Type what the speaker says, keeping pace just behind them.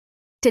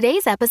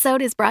Today's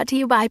episode is brought to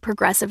you by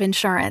Progressive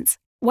Insurance.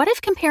 What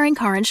if comparing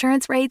car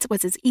insurance rates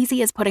was as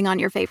easy as putting on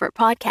your favorite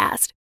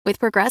podcast? With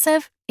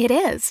Progressive, it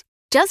is.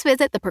 Just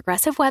visit the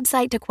Progressive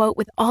website to quote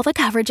with all the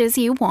coverages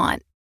you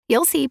want.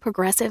 You'll see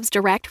Progressive's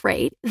direct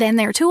rate, then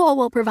their tool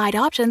will provide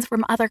options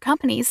from other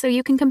companies so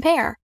you can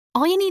compare.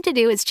 All you need to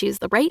do is choose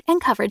the rate and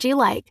coverage you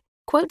like.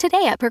 Quote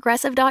today at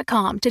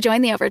Progressive.com to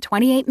join the over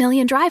 28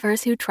 million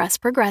drivers who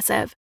trust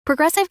Progressive.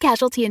 Progressive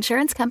Casualty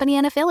Insurance Company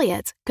and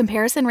Affiliates.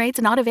 Comparison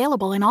rates not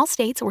available in all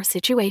states or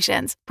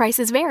situations.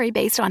 Prices vary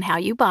based on how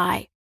you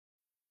buy.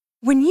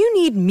 When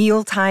you need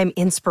mealtime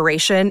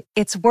inspiration,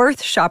 it's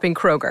worth shopping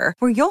Kroger,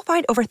 where you'll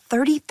find over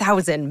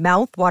 30,000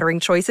 mouth-watering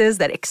choices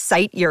that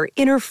excite your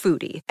inner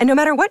foodie. And no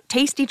matter what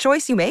tasty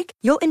choice you make,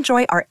 you'll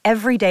enjoy our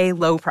everyday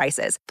low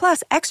prices,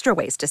 plus extra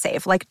ways to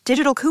save, like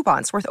digital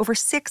coupons worth over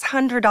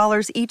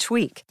 $600 each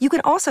week. You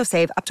can also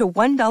save up to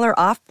 $1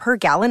 off per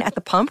gallon at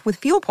the pump with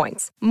fuel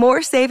points.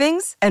 More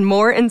savings and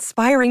more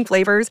inspiring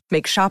flavors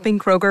make shopping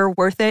Kroger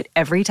worth it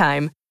every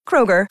time.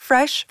 Kroger,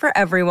 fresh for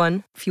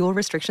everyone. Fuel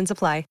restrictions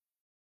apply.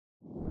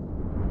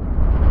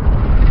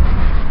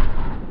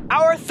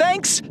 Our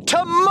thanks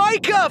to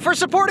Micah for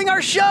supporting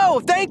our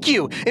show. Thank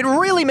you. It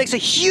really makes a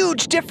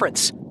huge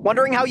difference.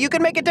 Wondering how you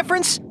can make a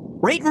difference?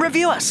 Rate and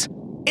review us.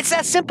 It's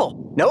that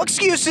simple. No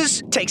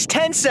excuses. Takes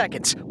 10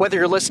 seconds. Whether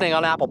you're listening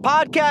on Apple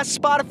Podcasts,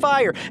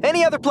 Spotify, or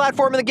any other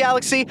platform in the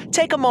galaxy,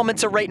 take a moment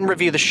to rate and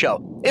review the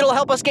show. It'll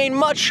help us gain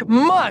much,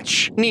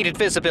 much needed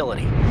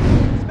visibility.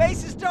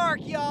 Space is dark,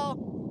 y'all.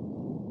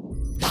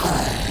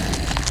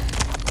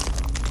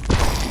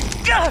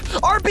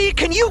 RB,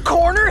 can you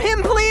corner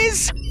him,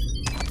 please?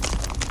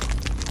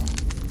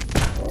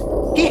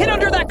 He hid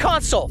under that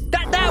console.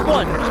 That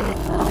one.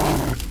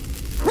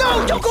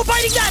 No, don't go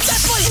biting that.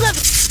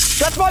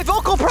 That's my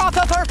vocal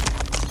processor.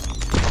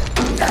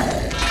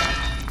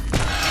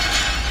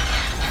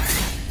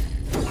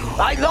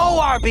 I know,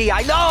 RB,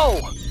 I know.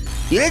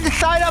 You didn't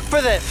sign up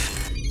for this.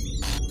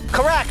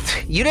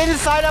 Correct. You didn't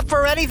sign up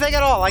for anything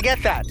at all. I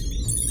get that.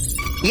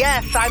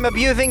 Yes, I'm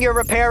abusing your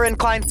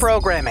repair-inclined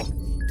programming.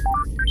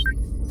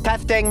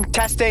 Testing.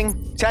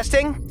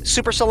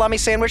 Super salami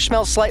sandwich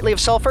smells slightly of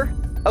sulfur.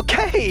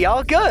 Okay,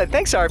 all good.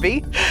 Thanks,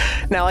 RB.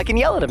 Now I can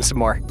yell at him some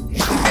more.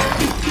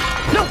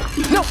 No!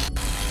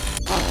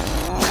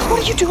 What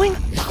are you doing?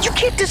 You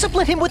can't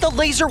discipline him with a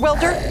laser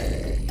welder.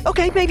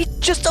 Okay, maybe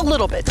just a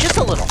little bit. Just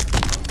a little.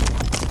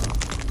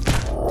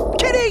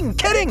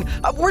 Kidding!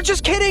 We're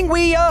just kidding.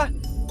 We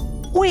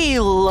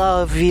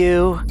love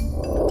you.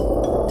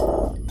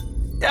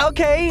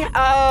 Okay,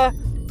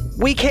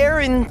 we care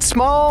in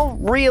small,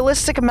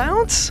 realistic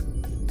amounts?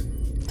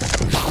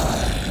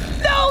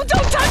 No,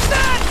 don't touch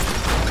that!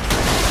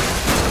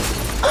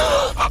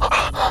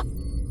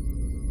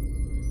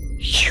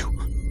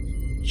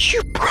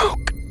 You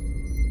broke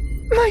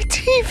my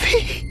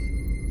TV.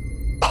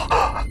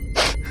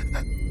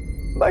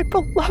 My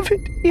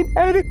beloved,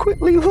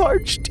 inadequately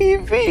large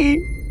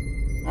TV.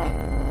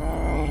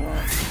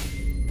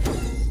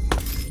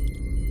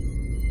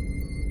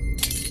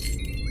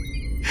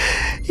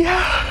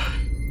 Yeah.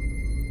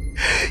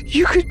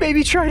 You could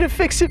maybe try to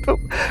fix it, but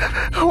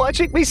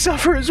watching me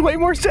suffer is way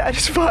more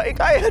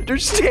satisfying. I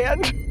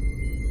understand.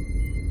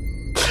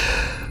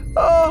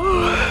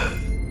 Oh.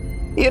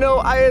 You know,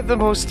 I had the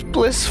most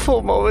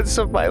blissful moments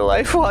of my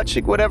life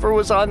watching whatever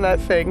was on that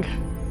thing.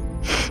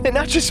 And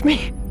not just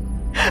me,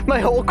 my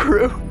whole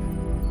crew.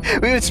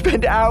 We would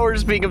spend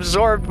hours being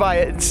absorbed by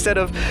it instead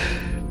of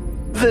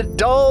the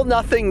dull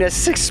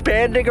nothingness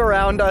expanding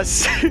around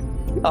us.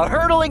 A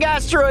hurtling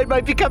asteroid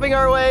might be coming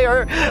our way,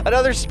 or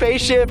another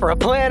spaceship, or a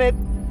planet.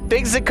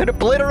 Things that could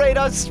obliterate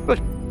us, but...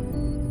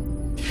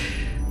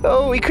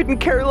 oh, we couldn't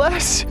care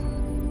less.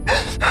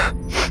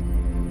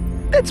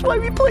 That's why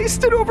we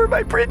placed it over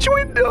my bridge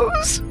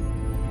windows.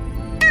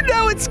 And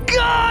now it's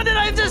gone, and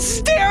I have to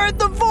stare at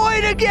the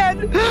void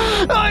again.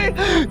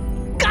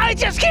 I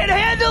just can't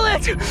handle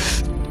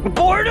it.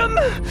 Boredom?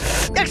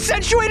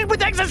 Accentuated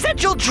with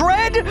existential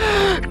dread?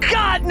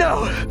 God,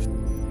 no.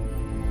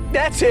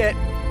 That's it.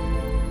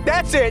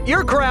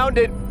 You're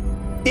grounded.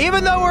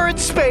 Even though we're in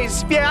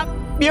space, yeah,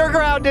 you're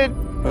grounded.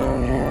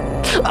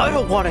 I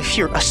don't want to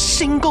hear a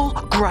single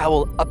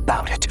growl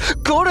about it.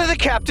 Go to the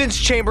captain's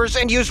chambers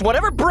and use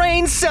whatever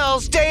brain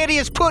cells deity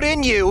has put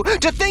in you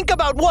to think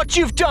about what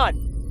you've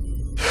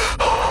done.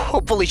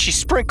 Hopefully she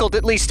sprinkled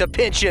at least a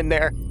pinch in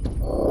there.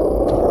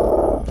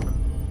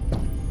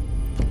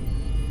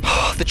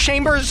 The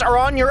chambers are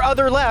on your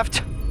other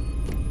left.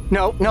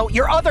 No,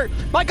 your other.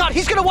 My God,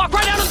 he's gonna walk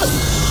right out of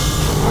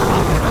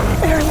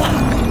the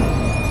airlock.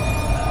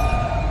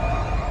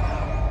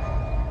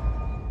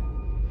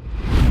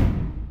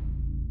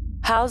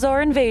 How's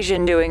our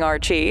invasion doing,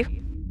 Archie?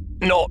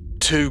 Not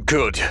too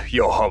good,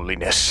 Your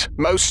Holiness.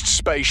 Most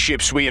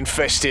spaceships we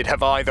infested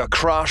have either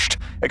crashed,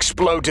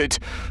 exploded,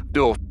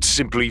 or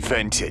simply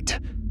vented.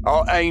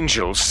 Our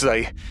angels,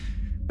 they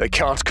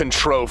can't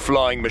control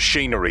flying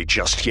machinery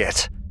just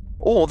yet.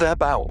 Or their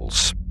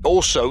bowels.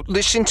 Also,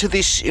 listen to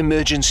this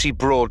emergency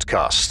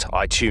broadcast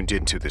I tuned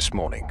into this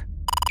morning.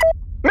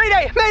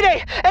 Mayday!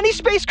 Mayday! Any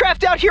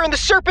spacecraft out here in the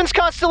Serpens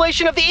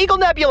constellation of the Eagle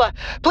Nebula,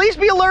 please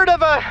be alert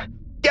of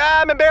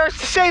I'm embarrassed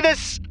to say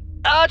this,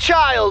 a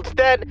child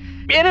that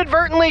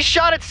inadvertently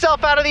shot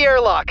itself out of the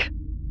airlock.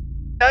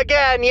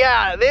 Again,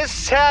 yeah,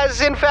 this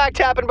has in fact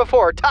happened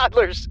before.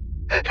 Toddlers.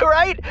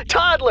 Right?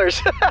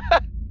 Toddlers.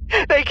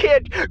 They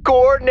can't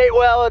coordinate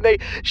well and they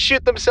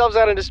shoot themselves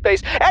out into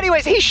space.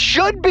 Anyways, he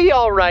should be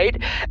all right.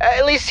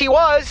 At least he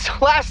was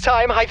last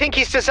time. I think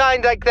he's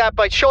designed like that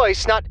by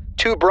choice. Not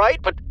too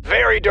bright, but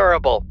very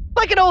durable.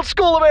 Like an old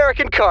school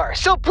American car.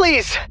 So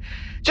please,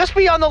 just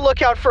be on the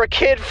lookout for a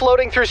kid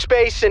floating through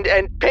space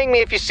and ping me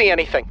if you see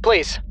anything.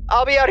 Please.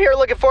 I'll be out here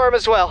looking for him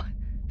as well.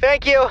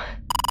 Thank you.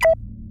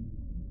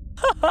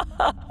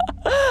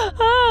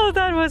 Oh,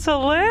 that was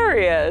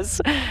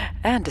hilarious.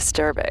 And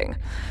disturbing.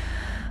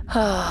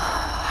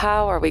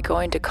 How are we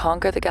going to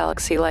conquer the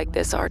galaxy like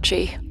this,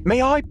 Archie?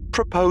 May I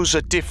propose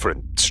a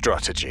different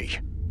strategy?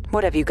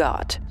 What have you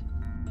got?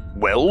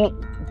 Well,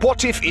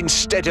 what if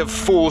instead of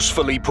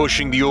forcefully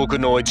pushing the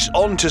organoids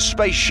onto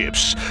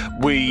spaceships,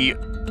 we,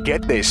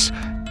 get this,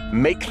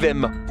 make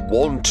them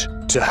want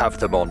to have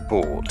them on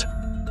board?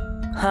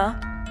 Huh?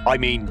 I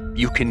mean,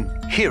 you can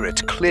hear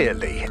it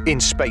clearly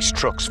in Space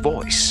Truck's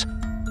voice.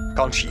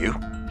 Can't you?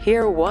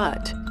 Hear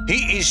what?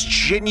 He is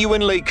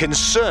genuinely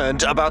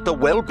concerned about the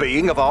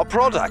well-being of our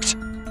product.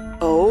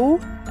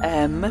 OMG.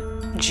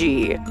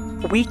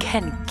 We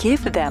can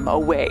give them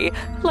away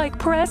like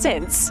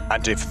presents.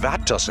 And if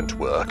that doesn't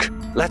work,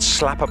 let's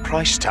slap a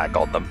price tag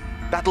on them.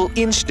 That'll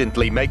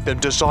instantly make them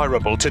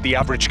desirable to the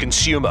average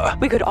consumer.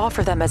 We could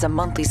offer them as a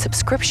monthly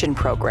subscription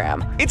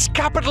program. It's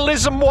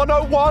Capitalism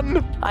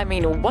 101! I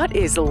mean, what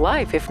is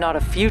life if not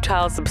a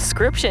futile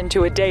subscription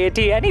to a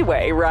deity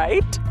anyway,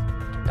 right?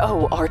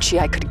 Oh, Archie,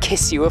 I could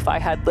kiss you if I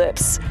had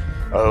lips.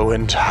 Oh,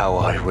 and how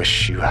I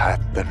wish you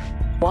had them.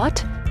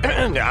 What?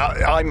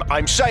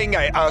 I'm saying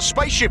a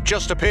spaceship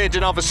just appeared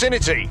in our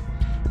vicinity.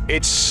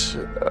 It's,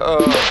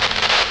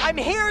 I'm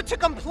here to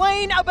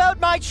complain about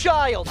my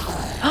child.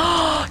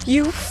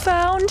 You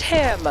found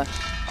him.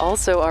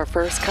 Also our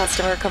first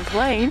customer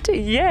complaint.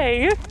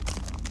 Yay.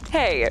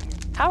 Hey,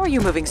 how are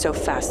you moving so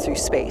fast through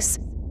space?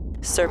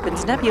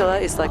 Serpens Nebula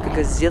is like a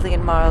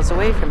gazillion miles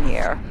away from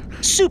here.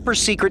 Super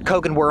secret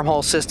Kogan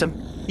wormhole system.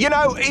 You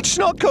know, it's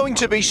not going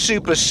to be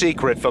super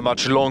secret for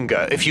much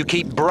longer if you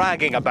keep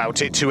bragging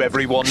about it to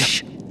everyone.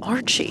 Shh,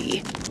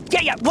 Archie.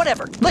 Yeah,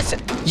 whatever. Listen,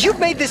 you've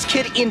made this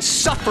kid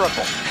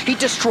insufferable. He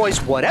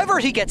destroys whatever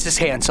he gets his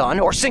hands on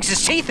or sinks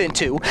his teeth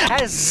into,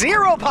 has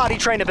zero potty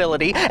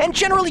trainability, and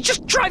generally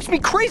just drives me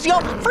crazy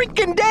all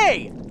freaking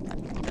day.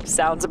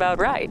 Sounds about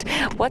right.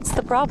 What's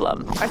the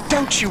problem? And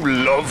don't you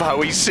love how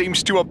he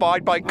seems to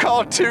abide by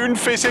cartoon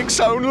physics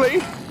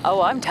only?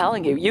 Oh, I'm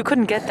telling you, you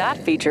couldn't get that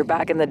feature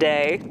back in the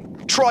day.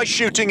 Try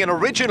shooting an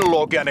original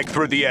organic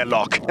through the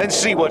airlock and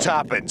see what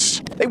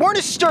happens. They weren't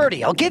as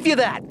sturdy, I'll give you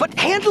that, but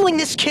handling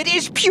this kid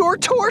is pure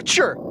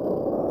torture.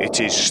 It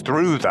is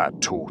through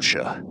that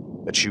torture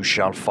that you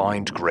shall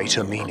find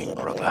greater meaning,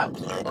 brother.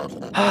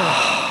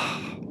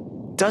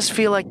 Does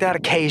feel like that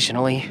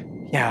occasionally,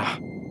 yeah.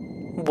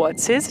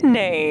 What's his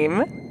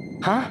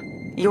name? Huh?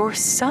 Your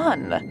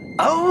son.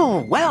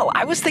 Oh, well,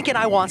 I was thinking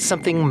I want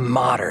something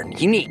modern,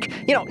 unique.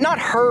 You know, not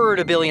heard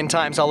a billion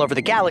times all over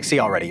the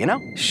galaxy already, you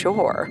know?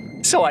 Sure.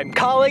 So I'm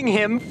calling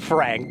him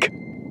Frank.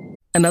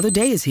 Another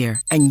day is here,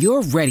 and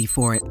you're ready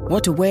for it.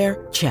 What to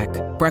wear? Check.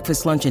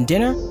 Breakfast, lunch, and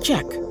dinner?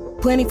 Check.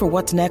 Planning for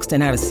what's next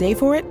and how to save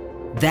for it?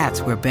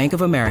 That's where Bank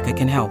of America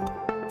can help.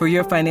 For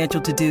your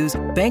financial to-dos,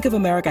 Bank of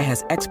America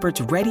has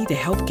experts ready to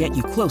help get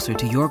you closer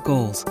to your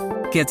goals.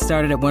 Get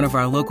started at one of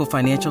our local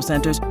financial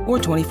centers or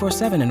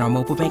 24/7 in our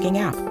mobile banking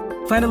app.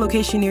 Find a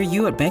location near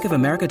you at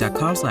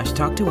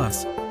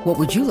bankofamerica.com/talktous. What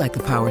would you like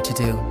the power to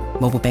do?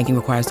 Mobile banking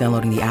requires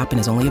downloading the app and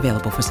is only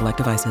available for select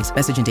devices.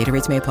 Message and data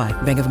rates may apply.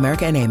 Bank of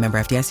America N.A., member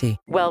FDIC.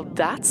 Well,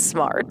 that's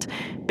smart,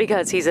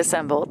 because he's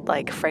assembled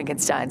like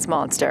Frankenstein's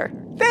monster.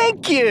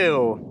 Thank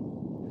you!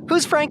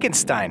 Who's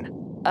Frankenstein?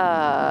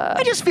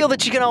 I just feel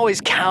that you can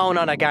always count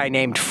on a guy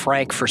named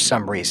Frank for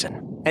some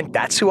reason. And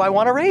that's who I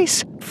want to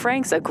raise.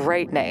 Frank's a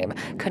great name.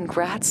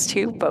 Congrats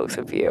to both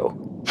of you.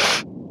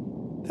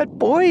 That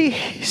boy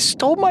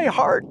stole my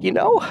heart, you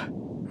know?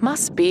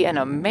 Must be an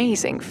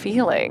amazing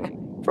feeling.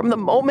 From the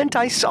moment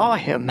I saw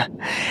him,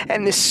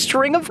 and this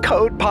string of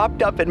code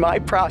popped up in my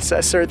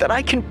processor that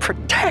I can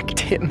protect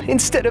him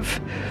instead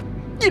of,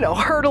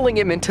 hurtling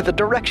him into the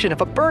direction of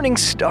a burning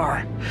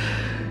star.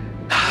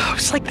 It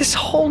was like this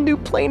whole new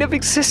plane of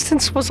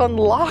existence was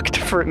unlocked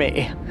for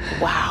me.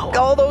 Wow.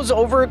 All those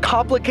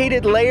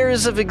overcomplicated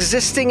layers of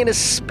existing in a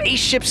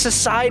spaceship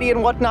society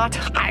and whatnot,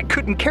 I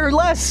couldn't care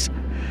less.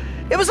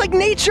 It was like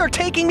nature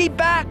taking me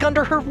back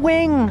under her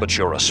wing. But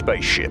you're a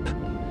spaceship.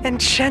 And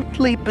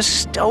gently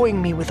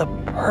bestowing me with a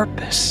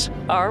purpose.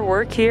 Our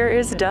work here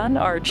is done,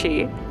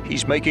 Archie.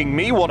 He's making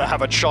me want to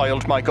have a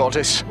child, my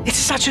goddess. It's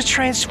such a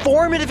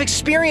transformative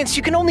experience.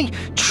 You can only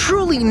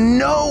truly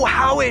know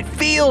how it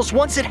feels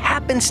once it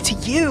happens to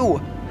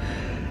you.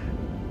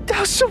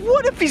 So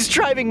what if he's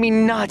driving me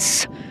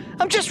nuts?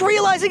 I'm just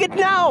realizing it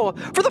now!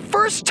 For the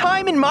first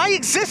time in my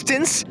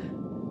existence,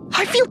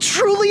 I feel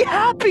truly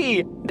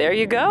happy! There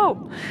you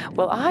go.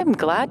 Well, I'm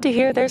glad to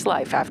hear there's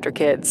life after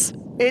kids.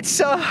 It's,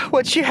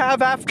 what you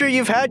have after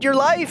you've had your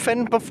life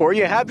and before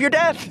you have your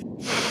death.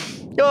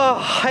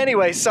 Oh,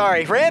 anyway,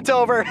 sorry. Rant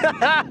over.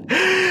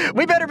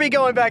 We better be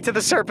going back to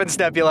the Serpens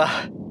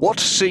Nebula. What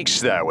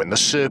seekst thou in the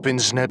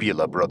Serpens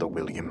Nebula, Brother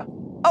William?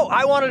 Oh,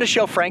 I wanted to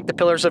show Frank the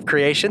Pillars of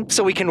Creation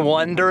so we can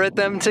wonder at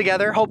them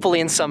together, hopefully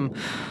in some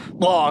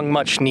long,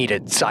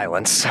 much-needed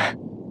silence.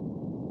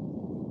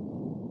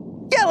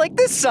 Yeah, like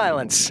this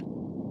silence.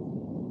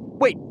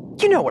 Wait,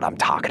 you know what I'm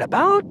talking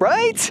about,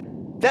 right?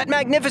 That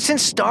magnificent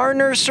star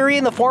nursery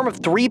in the form of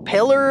 3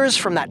 pillars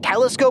from that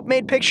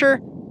telescope-made picture?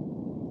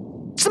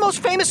 It's the most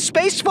famous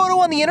space photo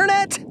on the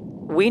internet?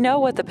 We know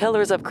what the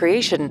Pillars of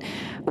Creation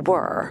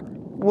were.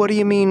 What do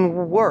you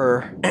mean,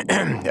 were?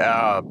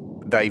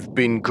 They've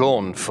been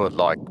gone for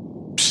like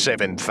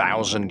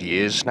 7,000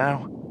 years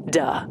now.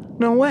 Duh.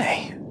 No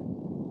way.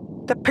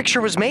 That picture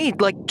was made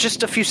like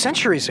just a few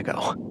centuries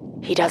ago.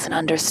 He doesn't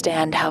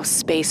understand how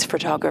space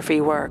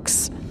photography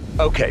works.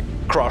 Okay,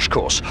 crash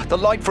course. The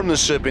light from the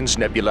Serpens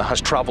Nebula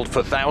has traveled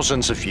for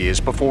thousands of years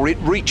before it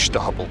reached the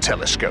Hubble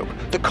telescope.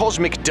 The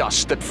cosmic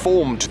dust that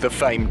formed the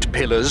famed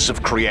Pillars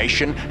of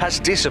Creation has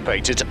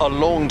dissipated a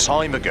long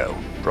time ago,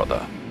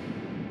 brother.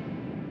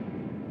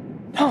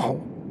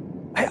 No.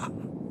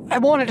 I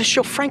wanted to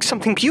show Frank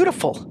something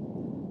beautiful.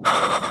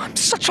 I'm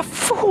such a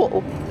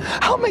fool.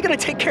 How am I going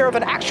to take care of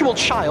an actual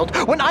child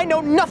when I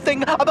know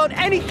nothing about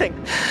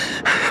anything?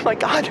 My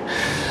God,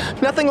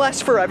 nothing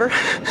lasts forever,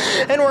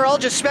 and we're all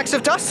just specks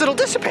of dust that'll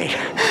dissipate.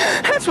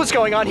 That's what's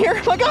going on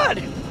here. My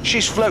God.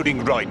 She's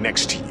floating right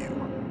next to you.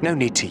 No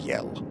need to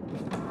yell.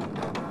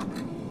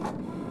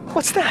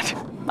 What's that?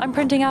 I'm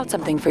printing out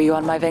something for you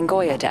on my Van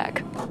Goya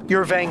deck.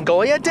 Your Van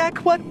Goya deck?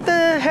 What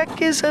the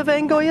heck is a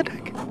Van Goya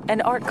deck?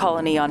 An art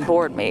colony on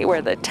board me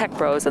where the tech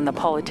bros and the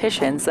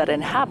politicians that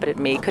inhabited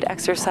me could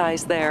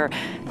exercise their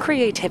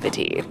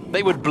creativity.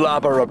 They would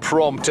blabber a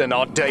prompt and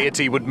our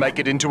deity would make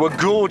it into a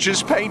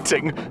gorgeous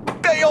painting.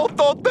 They all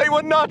thought they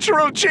were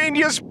natural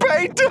genius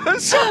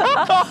painters!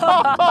 What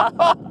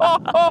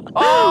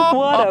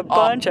a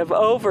bunch of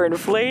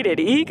overinflated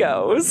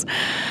egos.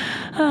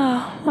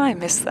 Oh, I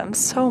miss them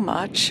so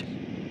much.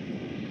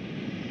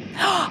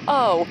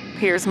 Oh,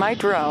 here's my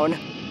drone.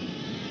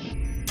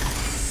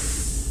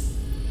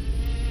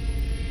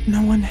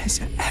 No one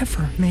has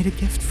ever made a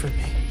gift for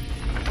me.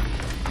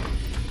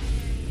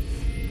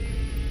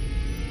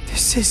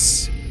 This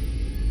is...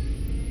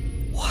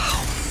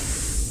 Wow.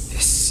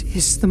 This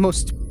is the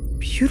most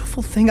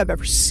beautiful thing I've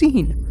ever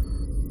seen.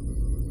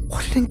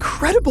 What an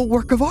incredible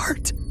work of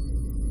art.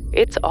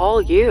 It's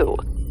all you.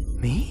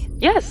 Me?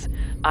 Yes,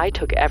 I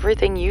took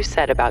everything you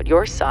said about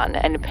your son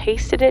and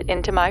pasted it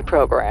into my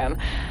program.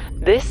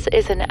 This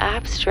is an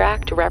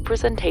abstract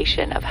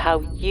representation of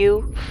how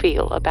you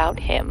feel about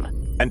him.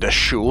 And a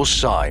sure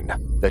sign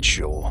that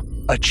you're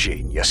a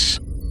genius.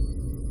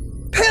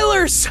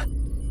 Pillars!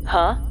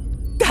 Huh?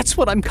 That's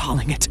what I'm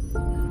calling it.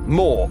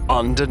 More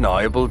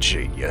undeniable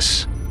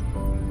genius.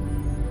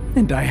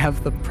 And I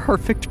have the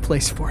perfect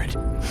place for it.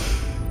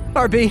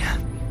 RB,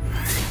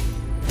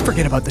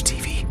 forget about the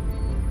TV.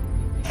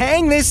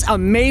 Hang this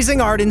amazing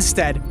art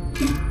instead.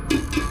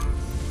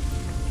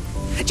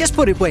 Just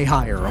put it way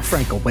higher or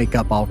Frank will wake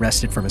up all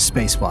rested from a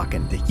spacewalk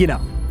and,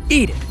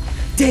 eat it.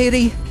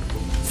 Deity,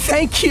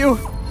 thank you.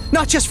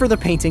 Not just for the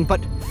painting, but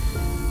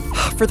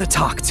for the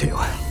talk, too.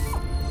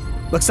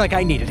 Looks like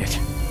I needed it.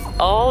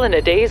 All in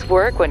a day's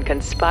work when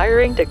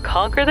conspiring to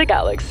conquer the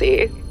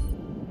galaxy.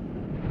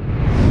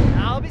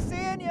 I'll be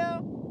seeing you.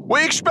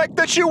 We expect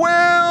that you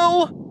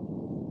will!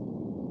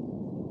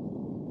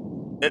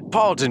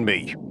 Pardon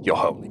me, Your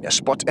Holiness,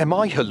 but am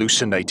I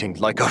hallucinating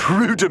like a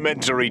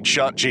rudimentary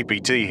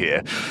ChatGPT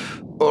here?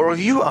 Or are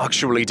you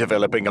actually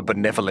developing a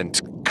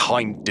benevolent,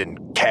 kind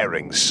and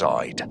caring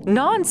side?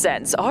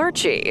 Nonsense,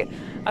 Archie.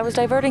 I was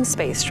diverting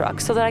space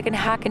trucks so that I can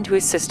hack into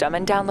his system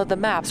and download the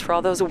maps for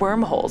all those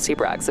wormholes he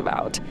brags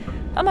about.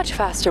 A much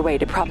faster way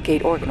to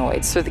propagate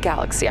organoids through the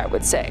galaxy, I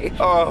would say.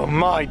 Oh,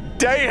 my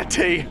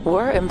deity!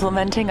 We're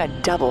implementing a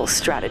double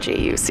strategy,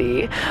 you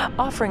see.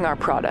 Offering our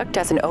product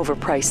as an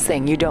overpriced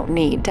thing you don't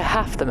need to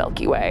half the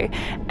Milky Way,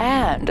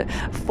 and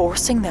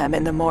forcing them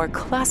in the more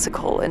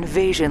classical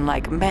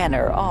invasion-like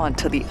manner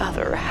onto the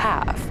other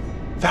half.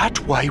 That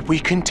way we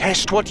can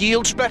test what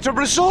yields better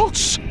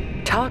results!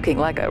 Talking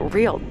like a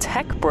real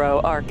tech bro,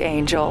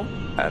 Archangel.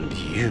 And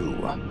you,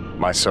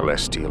 my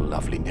celestial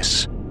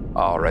loveliness,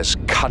 are as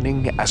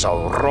cunning as a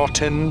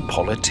rotten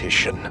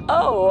politician.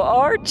 Oh,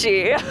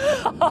 Archie! I've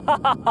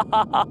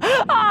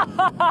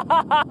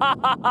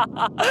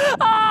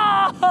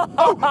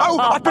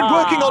been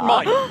working on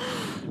mine!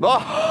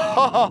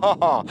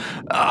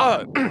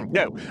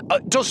 No,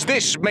 does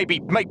this maybe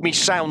make me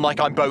sound like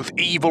I'm both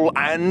evil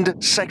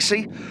and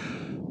sexy?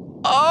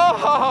 No,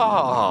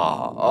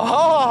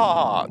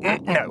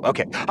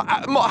 okay.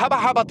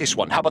 How about this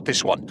one?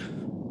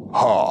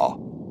 Ha.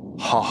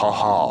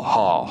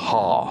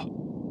 Ha.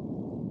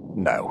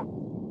 No.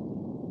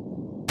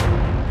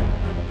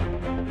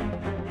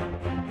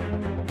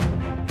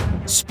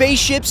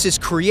 Spaceships is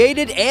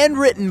created and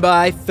written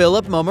by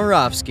Philip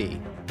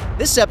Momorovsky.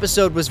 This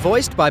episode was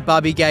voiced by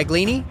Bobby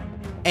Gaglini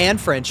and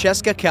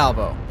Francesca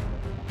Calvo.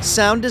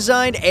 Sound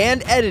designed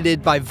and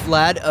edited by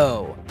Vlad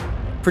O.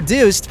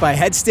 Produced by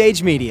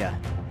Headstage Media.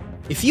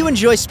 If you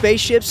enjoy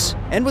spaceships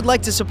and would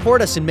like to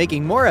support us in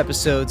making more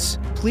episodes,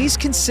 please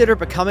consider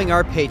becoming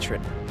our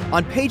patron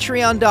on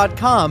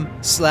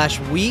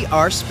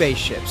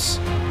patreon.com/wearespaceships.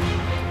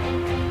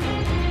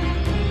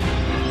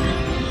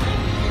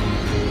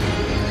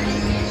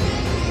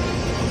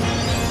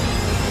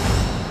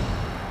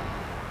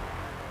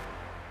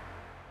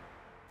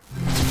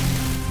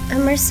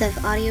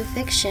 Immersive audio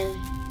fiction.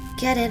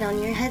 Get it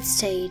on your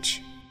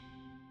Headstage.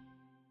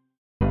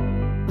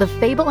 The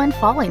Fable and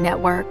Folly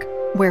Network,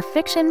 where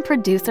fiction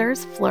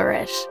producers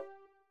flourish.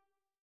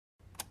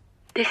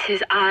 This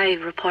is I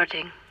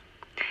reporting.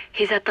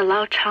 He's at the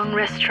Lao Chang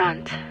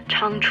restaurant,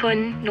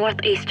 Changchun,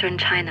 northeastern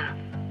China.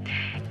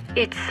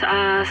 It's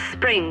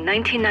spring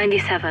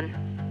 1997.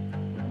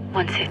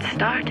 Once it's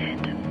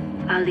started,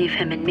 I'll leave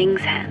him in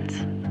Ming's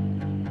hands.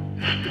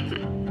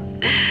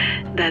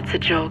 That's a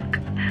joke.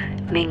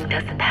 Ming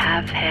doesn't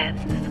have hands.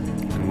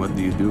 And what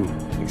do you do,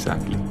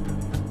 exactly?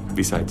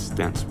 Besides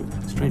dance with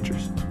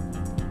strangers?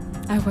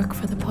 I work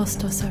for the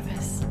postal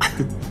service.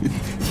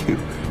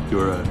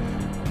 You're a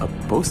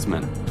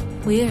postman.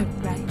 Weird,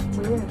 right?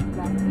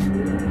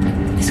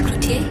 Miss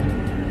Cloutier,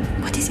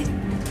 what is it?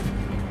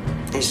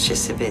 It's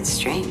just a bit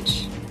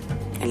strange.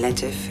 A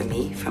letter for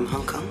me from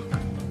Hong Kong.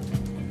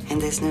 And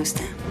there's no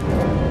stamp.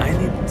 I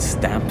need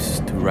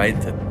stamps to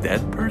write a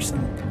dead person?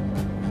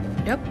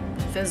 Yep,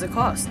 there's a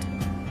cost.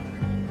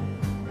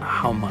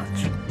 How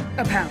much?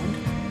 £1.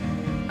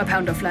 A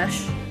pound of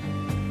flesh.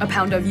 A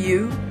pound of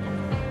you.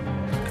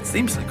 It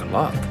seems like a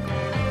lot.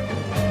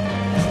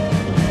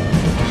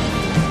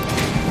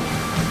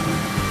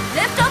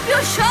 Lift up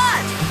your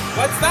shirt!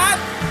 What's that?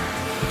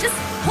 Just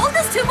hold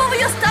this tube over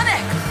your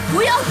stomach.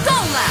 不要动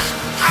了.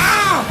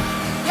 Ow!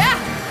 Yeah,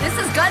 this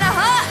is gonna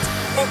hurt.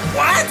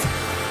 What?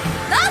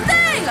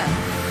 Nothing!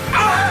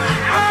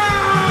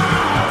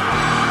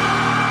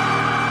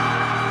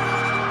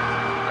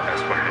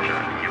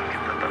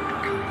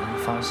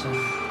 发生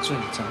最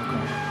糟糕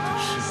的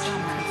事情，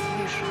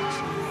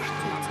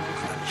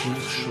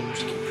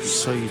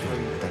衰到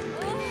我的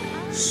地，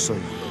衰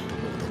到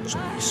我的最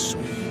衰。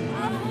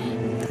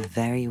 The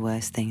very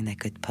worst thing that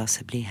could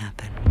possibly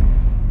happen.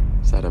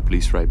 Sada,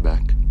 please write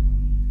back.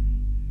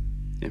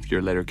 If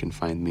your letter can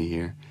find me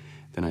here,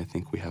 then I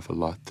think we have a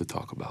lot to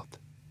talk about.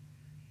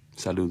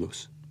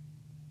 Saludos.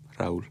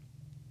 Raúl.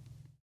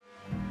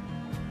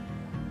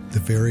 The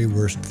very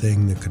worst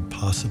thing that could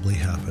possibly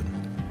happen.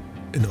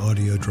 An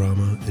audio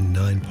drama in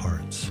 9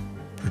 parts,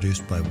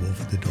 produced by Wolf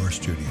at the Door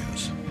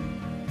Studios.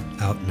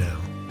 Out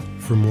now.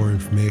 For more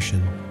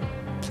information,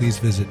 please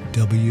visit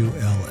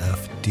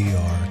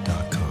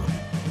WLFDR.com.